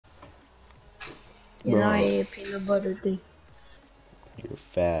You know I Bro, ate a peanut butter thing. you're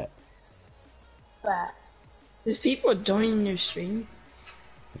fat. But there's people joining your stream.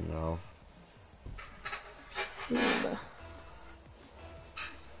 No. Yeah,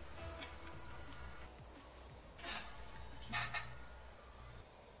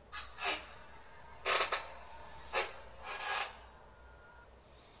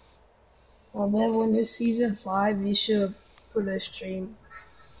 I bet when this season 5, you should put a stream.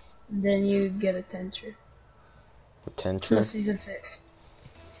 Then you get a tenture. No, Attention. season 6.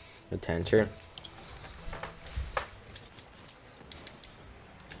 Attention.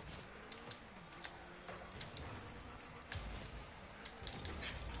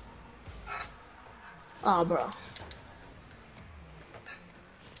 Oh, bro.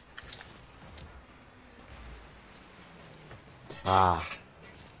 Ah.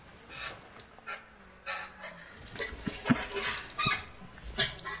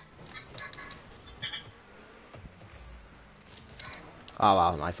 Oh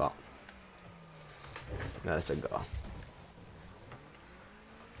wow, my fault. That's a go.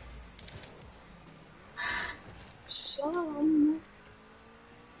 Some.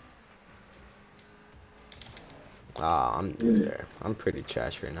 Ah, I'm there. I'm pretty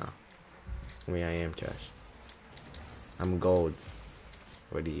trash right now. I mean, I am trash. I'm gold.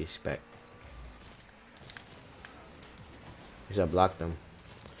 What do you expect? Because I blocked them.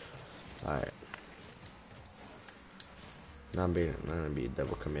 Alright. Now I'm gonna be a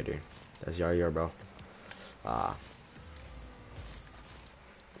double committer. That's your bro. Ah.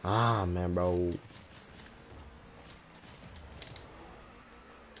 Ah, man, bro.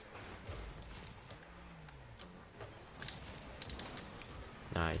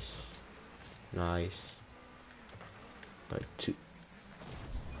 Nice. Nice. But two.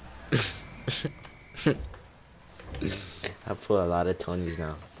 I pull a lot of Tonys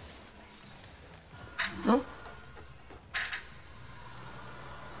now. Huh?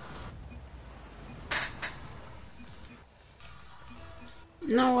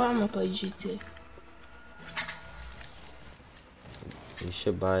 No, I'm gonna play GT. You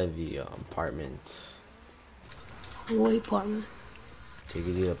should buy the apartments. Wait, partner. Take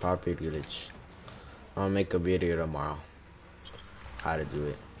it to the property glitch. I'll make a video tomorrow. How to do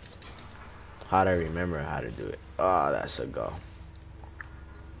it. How to remember how to do it. Oh, that's a go.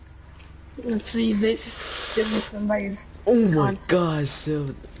 Let's see, this is stealing somebody's Oh my content. god,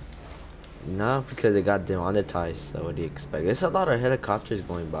 so... No, because it got demonetized, so what do you expect? There's a lot of helicopters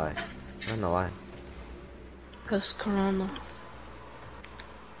going by. I don't know why. Cause Corona.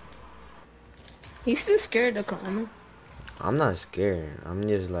 He's still scared of Corona. I'm not scared. I'm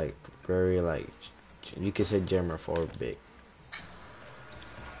just like, very like, you could say germophobic.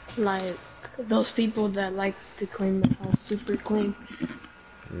 Like, those people that like to claim the house super clean.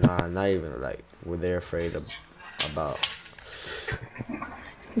 Nah, not even like, they're afraid of, about,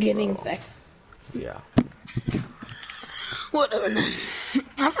 Getting infected. yeah. Whatever.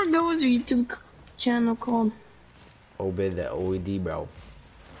 I forgot what's your YouTube channel called. Obey the OED, bro.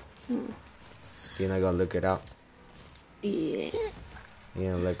 You're not gonna look it up. Yeah.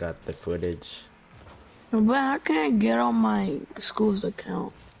 You're gonna look at the footage. But I can't get on my school's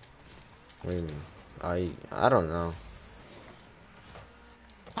account. What do you mean? I don't know.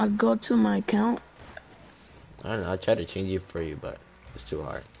 I go to my account. I don't know. I tried to change it for you, but it's too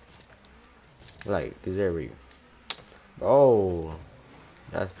hard. Like, is there oh,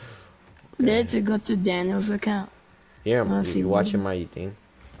 that's There to go to Daniel's account. here. Unless You you watching want. my thing?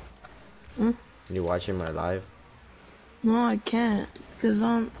 Hmm? You watching my live? No, I can't. Cause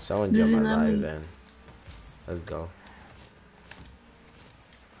I'm Someone jump my doesn't let live me. then. Let's go.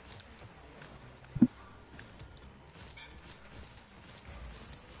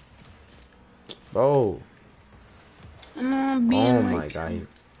 Oh, I'm oh being my like. god, he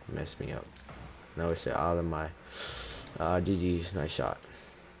messed me up. No, it's all of my. GG's, nice shot.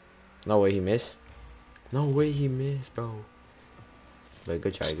 No way he missed. No way he missed, bro. But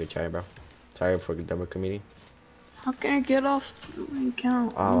good try, bro. Sorry for the double committee. How can I get off my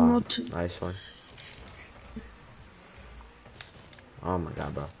account? I Oh don't wow, know to. nice one. Oh my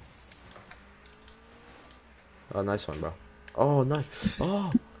god, bro. Oh, nice one, bro. Oh, nice.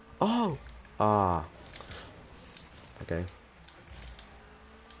 Oh, oh, ah. Okay.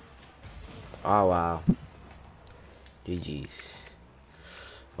 Oh wow. GG's.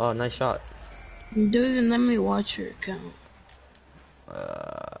 Oh, nice shot. It doesn't let me watch your account.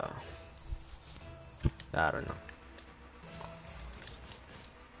 Uh, I don't know.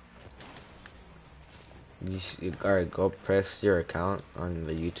 Alright, go press your account on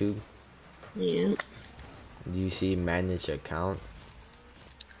the YouTube. Yeah. Do you see manage account?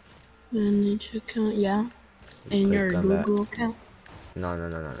 Manage account, yeah. And your Click on that. Google account.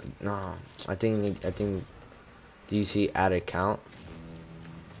 No. I think. Do you see add account?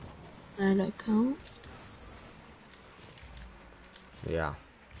 Add account. Yeah.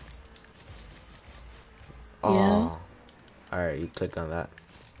 Yeah. Oh. Alright, you click on that.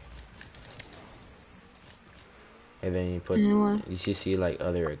 And then you put, And what? you should see like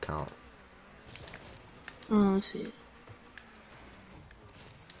other account. Oh, let's see.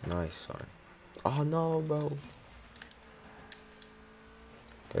 Nice one. Oh no, bro.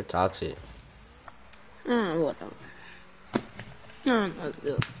 They're toxic. Whatever. No, no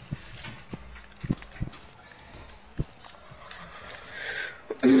good.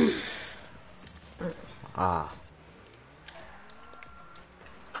 Ah.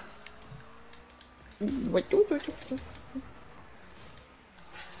 You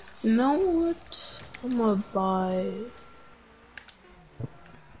know what? I'm gonna buy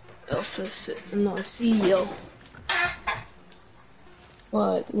no CEO,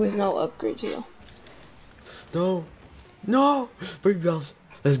 but with no upgrades here. No. No. Bring bells.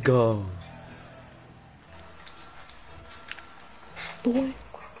 Let's go.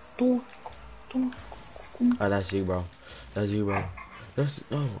 Oh, that's you, bro. That's you, bro. That's,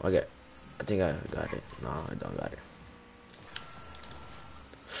 no. Okay. I think I got it. No, I don't got it.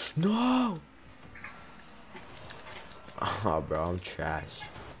 No. Oh, bro, I'm trash.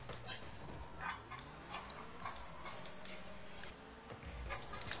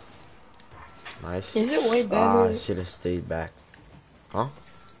 Nice. Is it way Ah, I better? should have stayed back. Huh?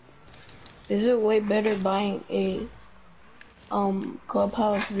 Is it way better buying a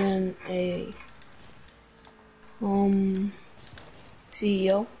clubhouse than a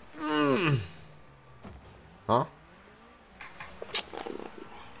CEO? Mm. Huh?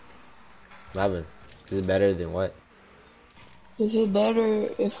 Lavin. Is it better than what? Is it better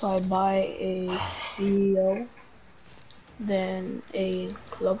if I buy a CEO than a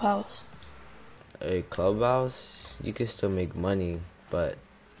clubhouse? A clubhouse, you can still make money, but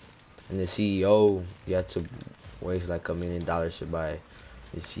in the CEO, you have to waste like $1 million to buy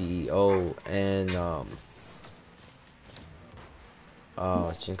the CEO and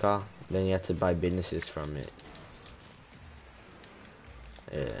Chinka. Then you have to buy businesses from it.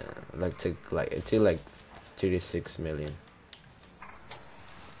 Yeah, it took like 2 to 6 million.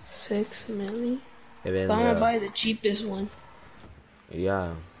 6 million? And But then I'm gonna buy the cheapest one.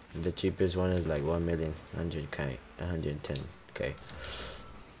 yeah, the cheapest one is like 1 million, 100K, 110K,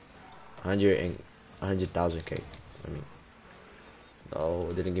 100,000K. I mean, oh,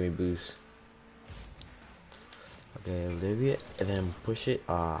 it didn't give me boost. Okay, leave it and then push it.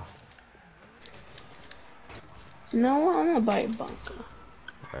 Ah, You know what? I'm gonna buy a bunker.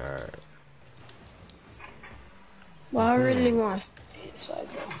 alright. But I really want to stay, so I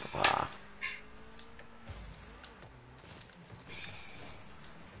go. Ah,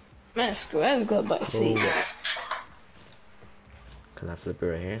 Let's go buy cool. CEO. Can I flip it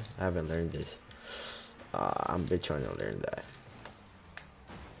right here? I haven't learned this. I'm a bit trying to learn that.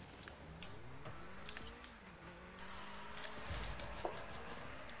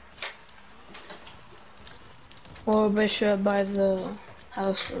 Or should I buy the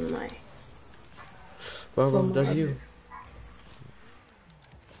house from my Bro, that's other? you.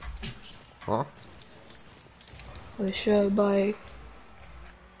 Huh? Or should I buy?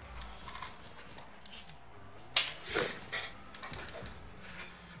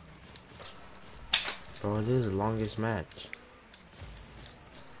 Bro, this is the longest match.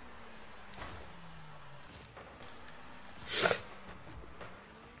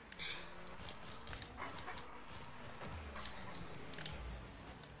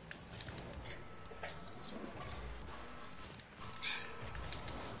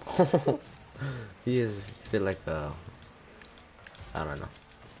 He did like a, I don't know.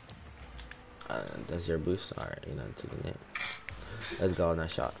 That's your boost? Alright, you're not taking it. Let's go,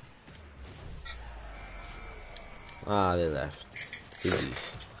 nice shot. Ah, they left.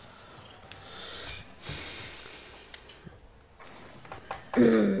 GG's.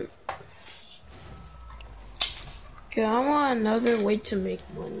 Okay, I want another way to make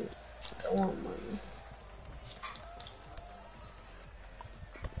money. I want money.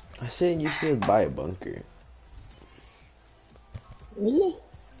 I said you should buy a bunker. Really?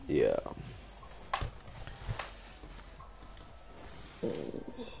 Yeah.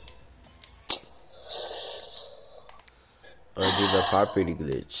 Or do the property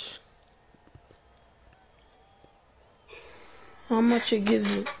glitch. How much it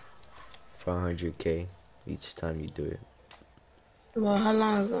gives you? 400K each time you do it. Well, how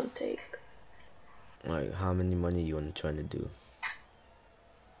long is it gonna take? Like, how many money you want to try to do?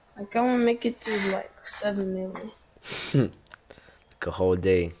 Like I wanna make it to like 7 million Like a whole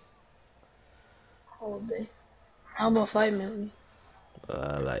day. whole day. How about 5 million?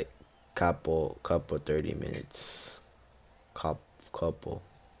 Like couple 30 minutes. Couple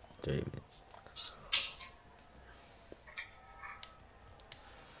 30 minutes.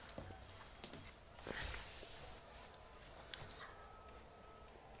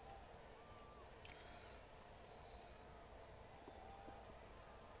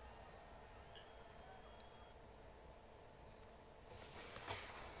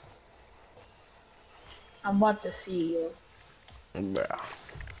 I'm about to see you. Bruh.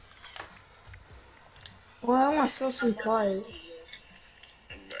 Well, I want to sell some cars.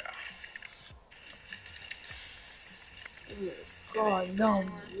 Oh my God, no.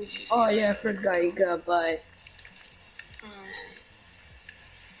 Oh yeah, I forgot you gotta buy.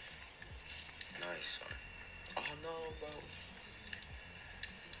 Nice one. Oh no, bro.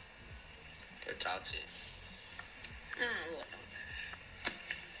 They're toxic. Ah.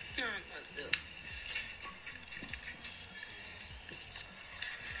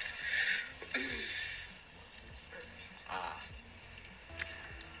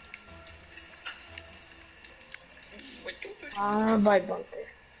 I'm gonna buy bunker.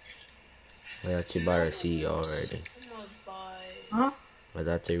 I thought you bought a CEO already. Huh? I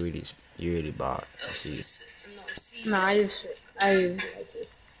thought you really bought a CEO. Nah, I just like it.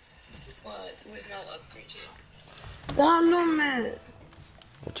 What? With no upgrade yet. Oh no, man.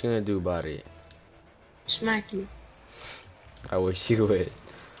 What you gonna do about it? Smack you. I wish you would.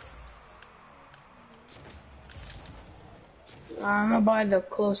 I'm gonna buy the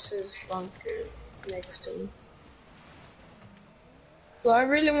closest bunker next to me. So I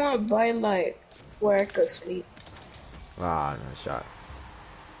really want to buy like where I could sleep. Ah, no shot.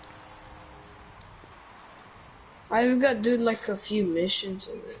 I just gotta do like a few missions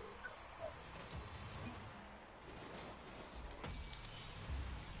in it.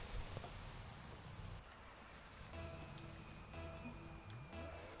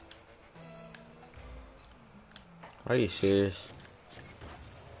 Are you serious?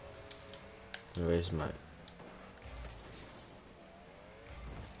 Where's my...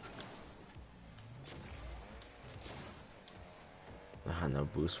 I had no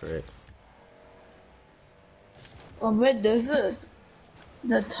boost for it. Oh, but does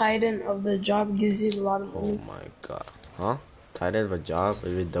the Titan of the job gives you a lot of Oh money? my god. Huh? Title of a job?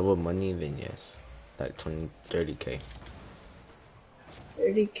 If it's double money, then yes. Like 20, 30K.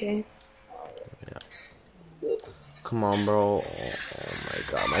 30K. Yeah. Come on, bro. Oh my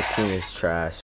god. My team is trash,